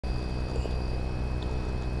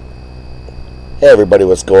Hey everybody,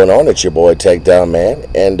 what's going on? It's your boy Takedownman,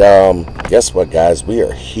 and guess what, guys? We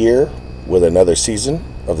are here with another season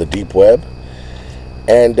of the Deep Web,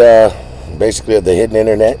 and basically of the Hidden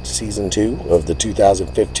Internet, season 2 of the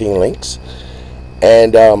 2015 links.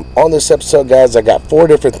 And on this episode, guys, I got 4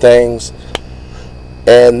 different things,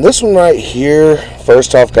 and this one right here,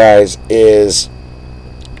 first off, guys, is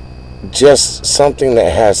just something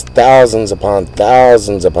that has thousands upon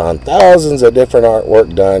thousands upon thousands of different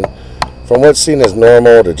artwork done, from what's seen as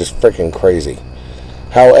normal to just freaking crazy.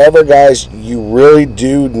 However, guys, you really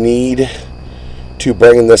do need to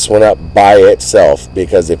bring this one up by itself,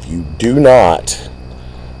 because if you do not,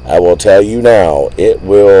 I will tell you now, it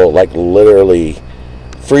will like literally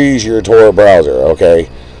freeze your TOR browser. Okay,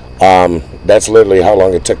 that's literally how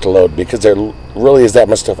long it took to load, because there really is that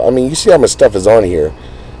much stuff. I mean, you see how much stuff is on here,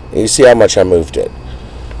 and you see how much I moved it.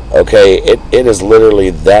 Okay, it is literally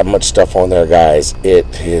that much stuff on there, guys.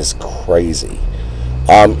 It is crazy.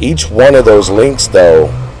 Each one of those links,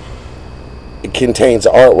 though, it contains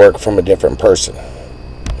artwork from a different person,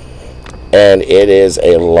 and it is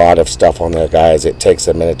a lot of stuff on there, guys. It takes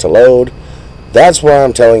a minute to load. That's why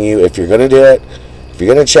I'm telling you, if you're going to do it, if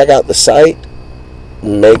you're going to check out the site,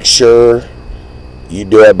 make sure you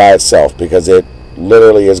do it by itself, because it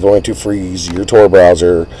literally is going to freeze your TOR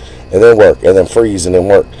browser and then work, and then freeze and then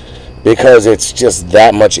work, because it's just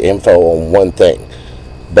that much info on one thing.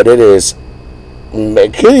 But it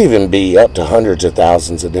could even be up to hundreds of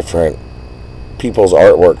thousands of different people's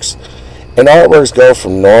artworks, and artworks go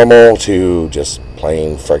from normal to just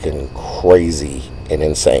plain freaking crazy and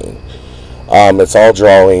insane. It's all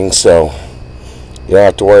drawing, so you don't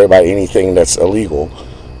have to worry about anything that's illegal.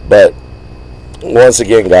 But once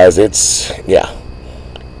again, guys, it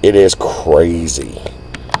is crazy.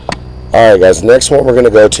 Alright, guys, next one we're going to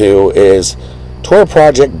go to is TOR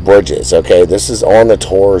project bridges. Okay, this is on the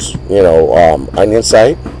TOR's, Onion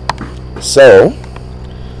site. So,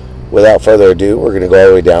 without further ado, we're going to go all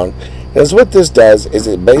the way down. And what this does is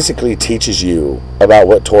it basically teaches you about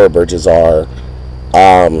what TOR bridges are,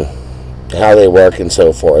 how they work and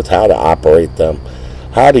so forth, how to operate them,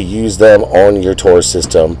 how to use them on your TOR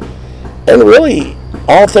system, and really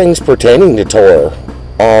all things pertaining to TOR.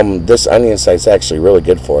 This Onion site's actually really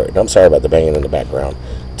good for it. I'm sorry about the banging in the background.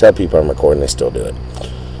 Tell people I'm recording, they still do it.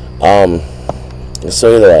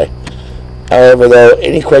 So either way. However, though,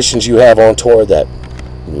 any questions you have on TOR that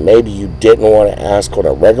maybe you didn't want to ask on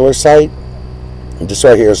a regular site, this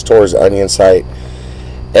right here is TOR's Onion site.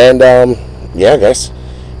 And, yeah, guys,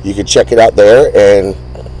 you can check it out there, and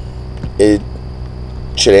it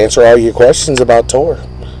should answer all your questions about TOR.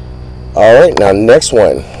 Alright, now next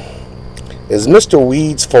one is Mr.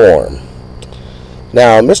 Ouid's forum.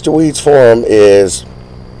 Now, Mr. Ouid's forum is,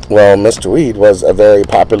 well, Mr. Ouid was a very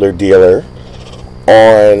popular dealer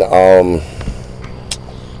on,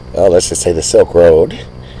 let's just say the Silk Road.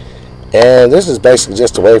 And this is basically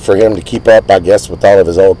just a way for him to keep up, I guess, with all of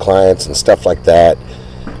his old clients and stuff like that.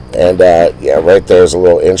 And, yeah, right there's a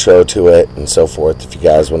little intro to it and so forth. If you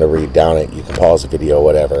guys want to read down it, you can pause the video,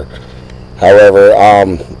 whatever. However,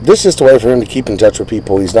 this is just a way for him to keep in touch with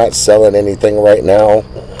people. He's not selling anything right now,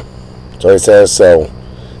 so he says. So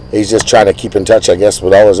he's just trying to keep in touch, I guess,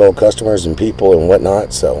 with all his old customers and people and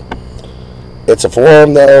whatnot. So it's a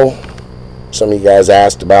forum, though. Some of you guys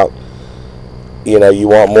asked about, you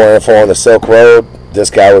want more info on the Silk Road. This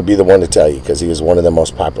guy would be the one to tell you, because he was one of the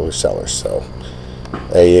most popular sellers. So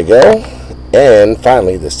there you go. And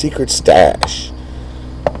finally, the secret stash.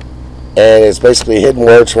 And it's basically hidden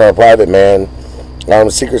words from a private man.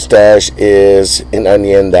 Secret Stash is an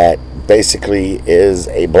Onion that basically is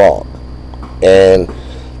a blog. And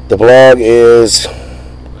the blog is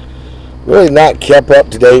really not kept up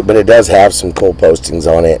to date, but it does have some cool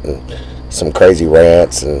postings on it and some crazy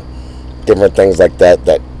rants and different things like that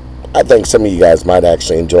that I think some of you guys might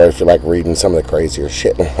actually enjoy if you like reading some of the crazier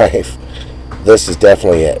shit in life. This is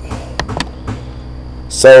definitely it.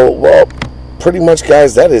 So, well, pretty much,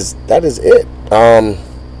 guys, that is it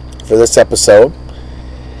for this episode.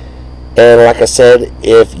 And like I said,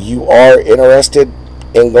 if you are interested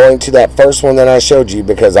in going to that first one that I showed you,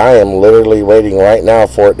 because I am literally waiting right now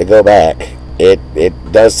for it to go back, it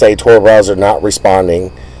does say TOR browser not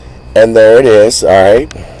responding, and there it is.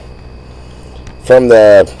 Alright, from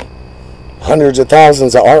the hundreds of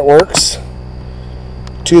thousands of artworks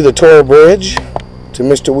to the TOR bridge to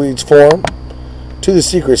Mr. Ouid's forum to the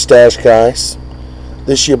secret stash, guys.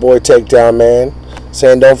 This is your boy Takedownman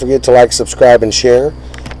saying don't forget to like, subscribe, and share.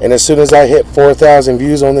 And as soon as I hit 4,000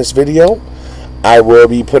 views on this video, I will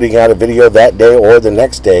be putting out a video that day or the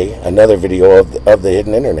next day, another video of the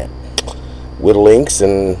Hidden Internet with links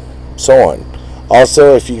and so on.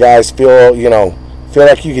 Also, if you guys feel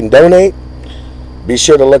like you can donate, be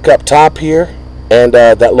sure to look up top here, and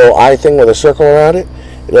that little eye thing with a circle around it,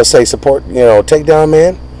 it'll say support,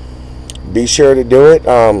 Takedownman. Be sure to do it.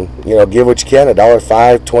 Give what you can, $1,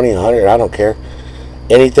 $5, $20, $100, I don't care.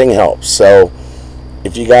 Anything helps. So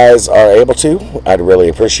if you guys are able to, I'd really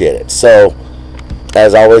appreciate it. So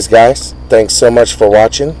as always, guys, thanks so much for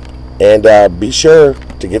watching, and be sure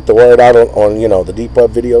to get the word out on the deep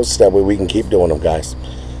web videos, so that way we can keep doing them, guys.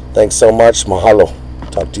 Thanks so much. Mahalo.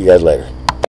 Talk to you guys later.